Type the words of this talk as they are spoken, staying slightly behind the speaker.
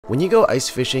When you go ice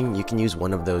fishing, you can use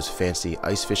one of those fancy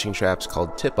ice fishing traps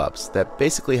called tip-ups that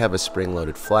basically have a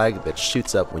spring-loaded flag that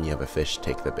shoots up when you have a fish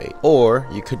take the bait. Or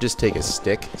you could just take a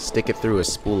stick, stick it through a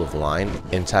spool of line,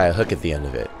 and tie a hook at the end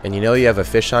of it. And you know you have a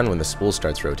fish on when the spool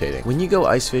starts rotating. When you go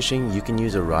ice fishing, you can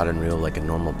use a rod and reel like a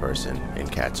normal person and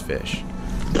catch fish.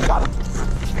 Got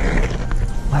him.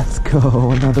 Let's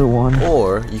go, another one.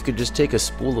 Or you could just take a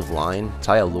spool of line,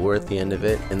 tie a lure at the end of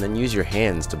it, and then use your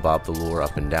hands to bob the lure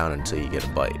up and down until you get a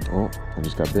bite. Oh, I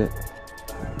just got bit.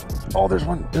 Oh, there's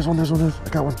one. I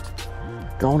got one.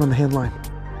 Got one on the hand line.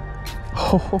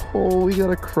 Oh, we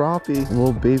got a crappie. A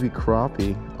little baby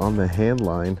crappie on the hand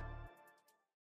line.